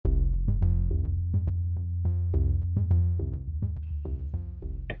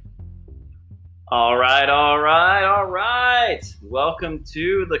All right. Welcome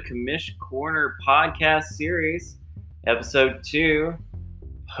to the Commish Corner podcast series, episode 2,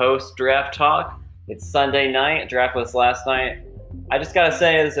 post draft talk. It's Sunday night. Draft was last night. I just gotta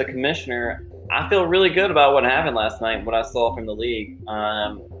say, as a commissioner, I feel really good about what happened last night, what I saw from the league.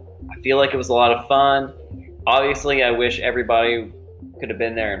 I feel like it was a lot of fun. Obviously, I wish everybody could have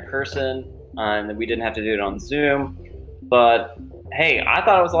been there in person, and we didn't have to do it on Zoom. But hey, I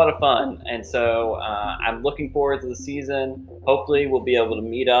thought it was a lot of fun, and so I'm looking forward to the season. Hopefully, we'll be able to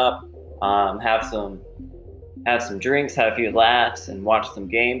meet up, have some drinks, have a few laughs, and watch some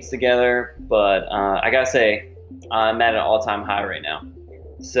games together. But I gotta say, I'm at an all-time high right now.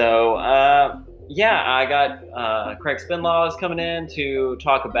 So yeah, I got Craig Spinlaw is coming in to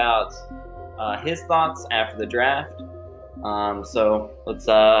talk about his thoughts after the draft. So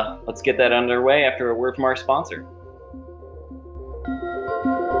let's get that underway after a word from our sponsor. I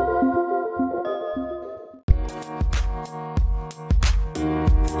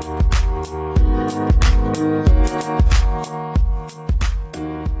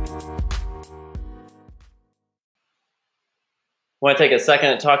want to take a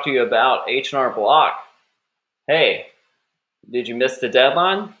second to talk to you about H&R Block. Hey, did you miss the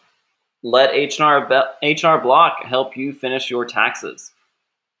deadline? Let H&R Block help you finish your taxes.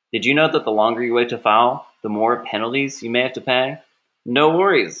 Did you know that the longer you wait to file, the more penalties you may have to pay? No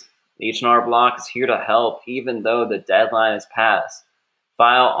worries. H&R Block is here to help even though the deadline is passed.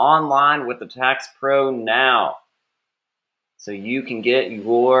 File online with the Tax Pro now so you can get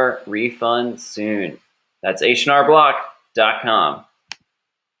your refund soon. That's HRBlock.com.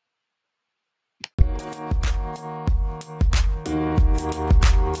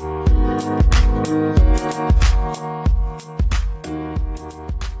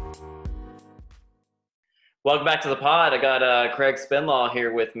 Welcome back to the pod. I got Craig Spinlaw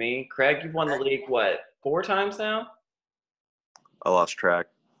here with me. Craig, you've won the league, what, 4 times now? I lost track.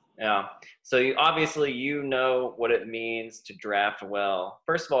 Yeah. So you know what it means to draft well.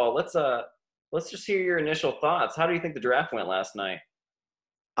 First of all, let's just hear your initial thoughts. How do you think the draft went last night?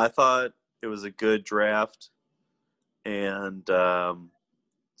 I thought it was a good draft and some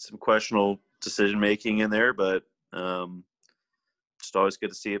questionable decision-making in there, but just always good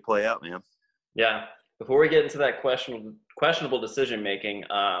to see it play out, man. Yeah. Before we get into that questionable decision-making,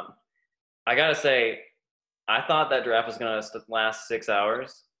 I got to say, I thought that draft was going to last 6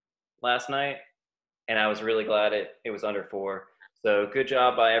 hours last night, and I was really glad it was under 4. So good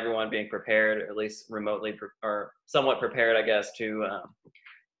job by everyone being prepared, at least remotely or somewhat prepared, I guess, to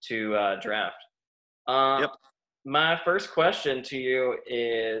draft. Yep. My first question to you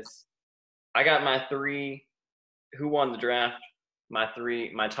is, I got my 3. Who won the draft? My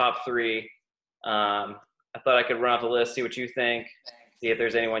top 3. I thought I could run off the list, see what you think, see if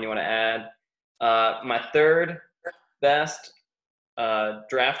there's anyone you want to add. My third best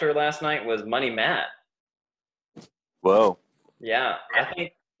drafter last night was Money Matt. Whoa. Yeah, I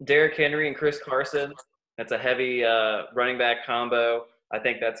think Derrick Henry and Chris Carson, that's a heavy running back combo. I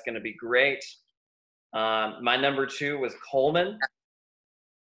think that's going to be great. My number 2 was Coleman.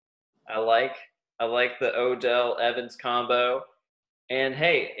 I like the Odell Evans combo. And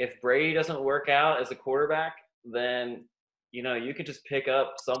hey, if Brady doesn't work out as a quarterback, then you can just pick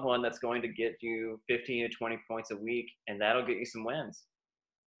up someone that's going to get you 15 to 20 points a week, and that'll get you some wins.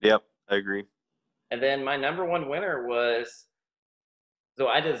 Yep, I agree. And then my number 1 winner was, so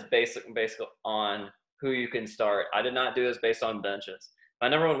I did this based on who you can start. I did not do this based on benches. My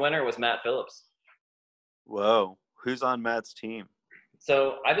number 1 winner was Matt Phillips. Whoa. Who's on Matt's team?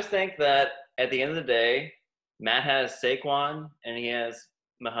 So I just think that at the end of the day, Matt has Saquon and he has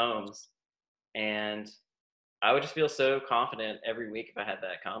Mahomes. And I would just feel so confident every week if I had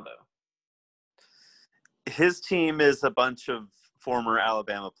that combo. His team is a bunch of former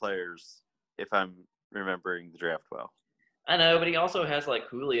Alabama players, if I'm remembering the draft well. I know, but he also has like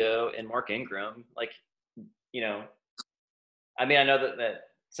Julio and Mark Ingram. Like, I mean, I know that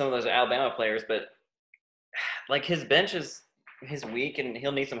some of those are Alabama players, but like his bench is weak and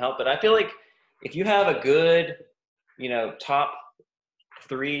he'll need some help. But I feel like if you have a good, top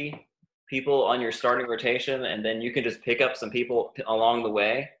 3 people on your starting rotation, and then you can just pick up some people along the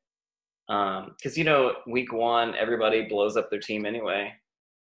way. Because, week 1, everybody blows up their team anyway.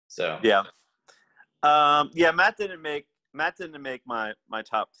 So yeah. Matt didn't make my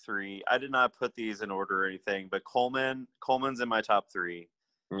top 3. I did not put these in order or anything, but Coleman's in my top 3.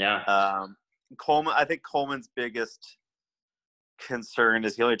 Yeah. I think Coleman's biggest concern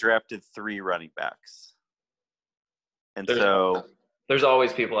is he only drafted 3 running backs. And there's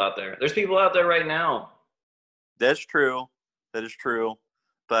always people out there. There's people out there right now. That's true. That is true.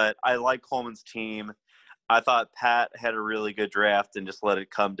 but I like Coleman's team. I thought Pat had a really good draft and just let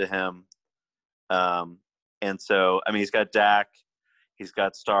it come to him. And so, I mean, he's got Dak. He's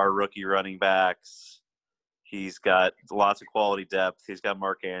got star rookie running backs. He's got lots of quality depth. He's got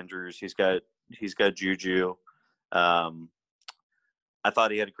Mark Andrews. He's got Juju. I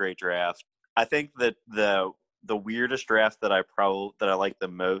thought he had a great draft. I think that the weirdest draft that I like the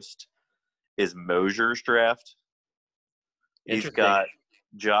most is Mosier's draft. He's got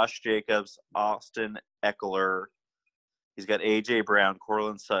Josh Jacobs, Austin Eckler. He's got A.J. Brown,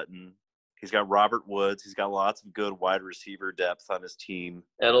 Cortland Sutton. He's got Robert Woods. He's got lots of good wide receiver depth on his team.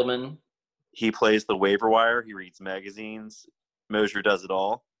 Edelman. He plays the waiver wire. He reads magazines. Mosier does it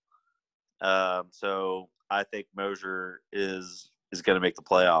all. So I think Mosier is going to make the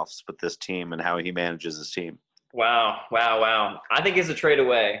playoffs with this team and how he manages his team. Wow. I think he's a trade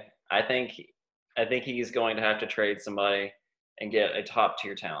away. I think he's going to have to trade somebody and get a top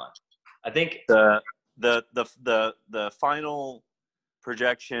tier talent. I think the final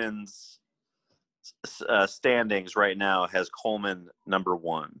projections standings right now has Coleman number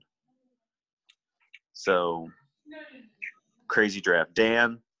 1. So crazy draft.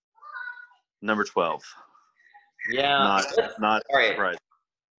 Dan number 12. Yeah. Not all right. surprised.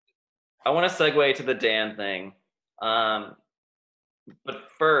 I want to segue to the Dan thing. But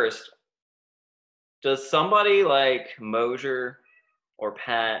first, does somebody like Mosier or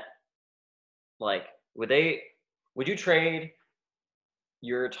Pat, like, would you trade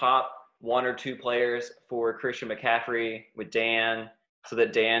your top 1 or 2 players for Christian McCaffrey with Dan so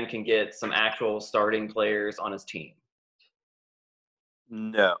that Dan can get some actual starting players on his team?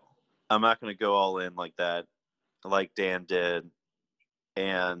 No, I'm not going to go all in like that, like Dan did.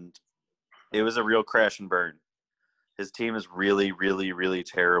 And it was a real crash and burn. His team is really, really, really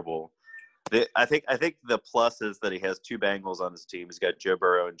terrible. I think the plus is that he has 2 Bengals on his team. He's got Joe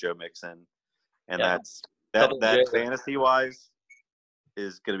Burrow and Joe Mixon, and that fantasy wise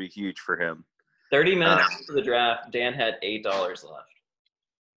is going to be huge for him. 30 minutes into the draft, Dan had $8 left.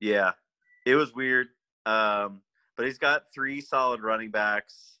 Yeah, it was weird. But he's got 3 solid running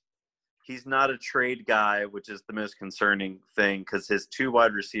backs. He's not a trade guy, which is the most concerning thing because his 2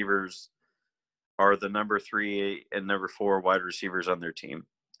 wide receivers are the number 3 and number 4 wide receivers on their team.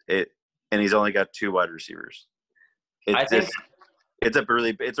 And he's only got 2 wide receivers. It's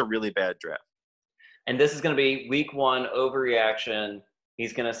a really bad draft. And this is going to be week 1 overreaction.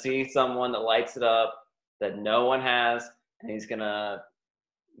 He's going to see someone that lights it up that no one has, and he's going to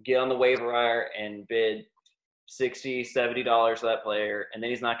get on the waiver wire and bid $60, $70 for that player, and then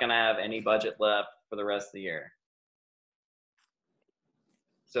he's not going to have any budget left for the rest of the year.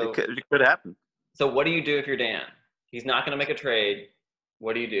 So it could happen. So what do you do if you're Dan? He's not going to make a trade.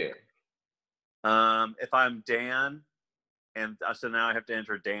 What do you do? If I'm Dan, and so now I have to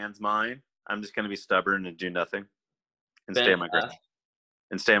enter Dan's mind, I'm just going to be stubborn and do nothing and stay on my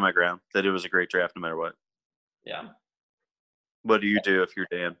ground. That it was a great draft no matter what. Yeah. What do you do if you're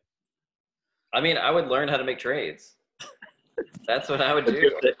Dan? I mean, I would learn how to make trades. That's what I would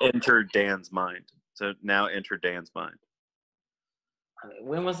do. Enter Dan's mind. So now enter Dan's mind.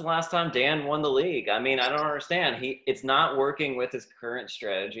 When was the last time Dan won the league? I mean, I don't understand. It's not working with his current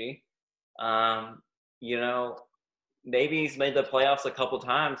strategy. Maybe he's made the playoffs a couple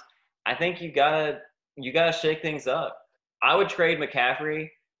times. I think you gotta shake things up. I would trade McCaffrey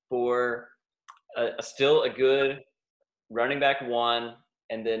for still a good running back 1,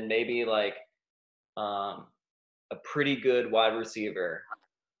 and then maybe like a pretty good wide receiver,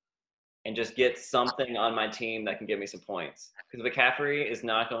 and just get something on my team that can give me some points. Because McCaffrey is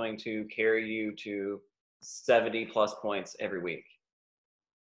not going to carry you to 70-plus points every week.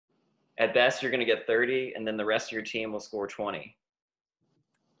 At best, you're going to get 30, and then the rest of your team will score 20.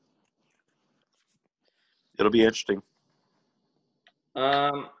 It'll be interesting.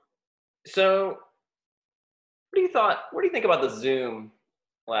 So what do you think about the Zoom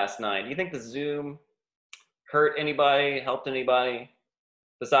last night? Do you think the Zoom hurt anybody, helped anybody?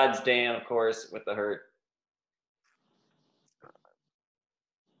 Besides Dan, of course, with the hurt.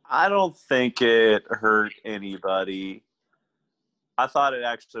 I don't think it hurt anybody. I thought it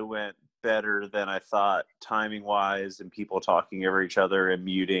actually went better than I thought, timing-wise, and people talking over each other and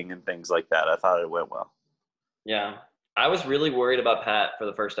muting and things like that. I thought it went well. Yeah. I was really worried about Pat for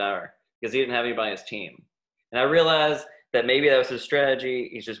the first hour because he didn't have anybody on his team. And I realized that maybe that was his strategy.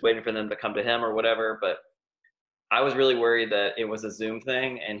 He's just waiting for them to come to him or whatever. But I was really worried that it was a Zoom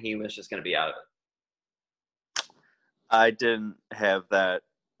thing and he was just going to be out of it. I didn't have that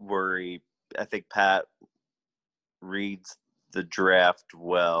worry. I think Pat reads the draft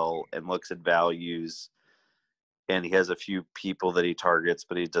well and looks at values and he has a few people that he targets,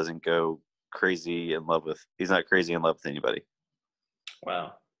 but he doesn't go crazy in love with. He's not crazy in love with anybody.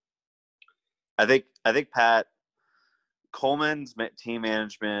 Wow. I think Pat Coleman's team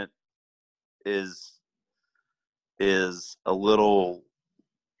management is a little.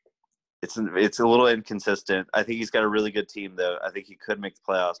 It's a little inconsistent. I think he's got a really good team, though. I think he could make the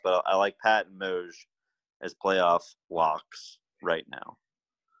playoffs, but I like Pat and Moj as playoff locks right now.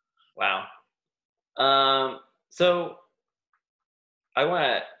 Wow. So I want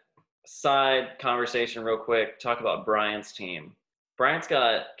to side conversation real quick, talk about Bryant's team. Bryant's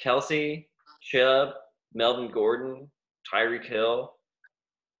got Kelsey, Chubb, Melvin Gordon, Tyreek Hill.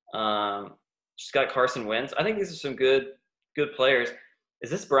 She's got Carson Wentz. I think these are some good players. Is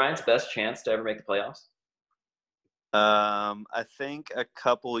this Bryant's best chance to ever make the playoffs? I think a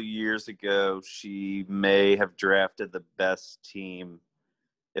couple of years ago, she may have drafted the best team,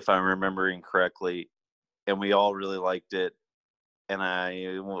 if I'm remembering correctly, and we all really liked it. And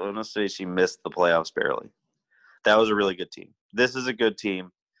I want to say she missed the playoffs barely. That was a really good team. This is a good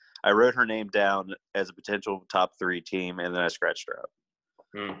team. I wrote her name down as a potential top 3 team, and then I scratched her out.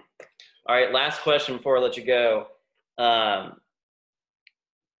 All right, last question before I let you go.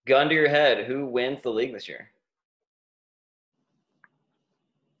 Gun to your head, who wins the league this year?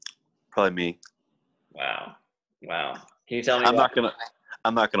 Probably me. Wow. Can you tell me? I'm not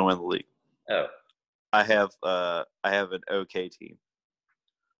gonna win the league. Oh. I have an okay team.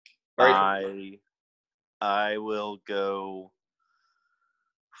 Right. I will go.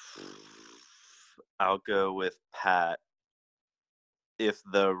 I'll go with Pat. If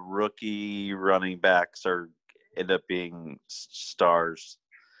the rookie running backs end up being stars,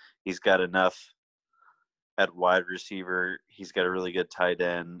 he's got enough at wide receiver. He's got a really good tight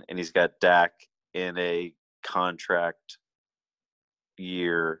end, and he's got Dak in a contract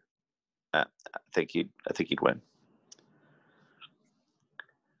year. I think he'd win.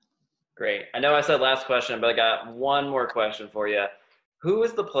 Great. I know I said last question, but I got one more question for you. Who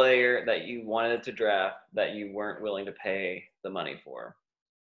is the player that you wanted to draft that you weren't willing to pay the money for?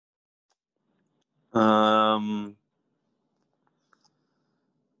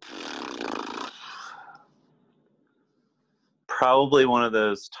 Probably one of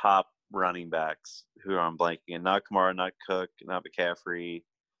those top running backs who I'm blanking. And not Kamara, not Cook, not McCaffrey.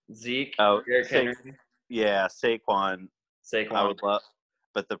 Zeke. Derrick Henry. Yeah, Saquon. I would love,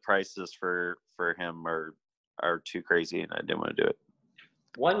 but the prices for him are too crazy, and I didn't want to do it.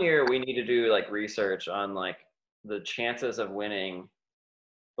 One year we need to do research on the chances of winning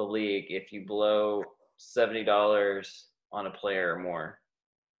the league if you blow $70 on a player or more.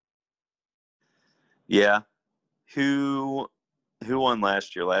 Yeah. Who won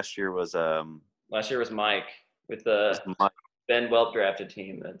last year? Last year was Mike with the Ben Welp drafted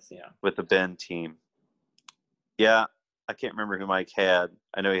team. With the Ben team. Yeah, I can't remember who Mike had.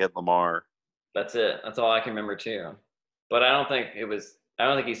 I know he had Lamar. That's it. That's all I can remember too. But I don't think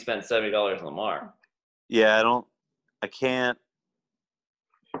he spent $70 on Lamar. Yeah, I don't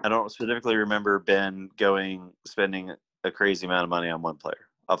specifically remember Ben spending a crazy amount of money on one player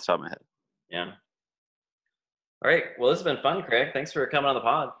off the top of my head. Yeah. All right. Well, this has been fun, Craig. Thanks for coming on the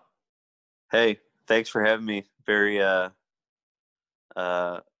pod. Hey, thanks for having me. Very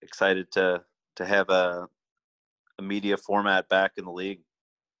excited to have a media format back in the league.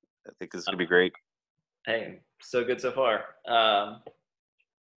 I think this is going to be great. Hey, so good so far. All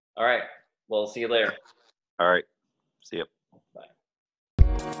right. Well, see you later. All right. See you. Bye.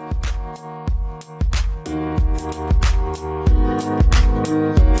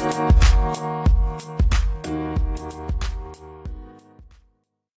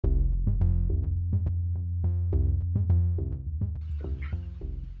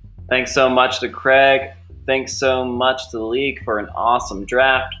 Thanks so much to Craig. Thanks so much to the league for an awesome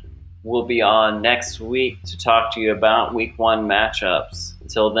draft. We'll be on next week to talk to you about week 1 matchups.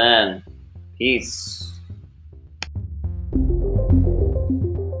 Until then, peace.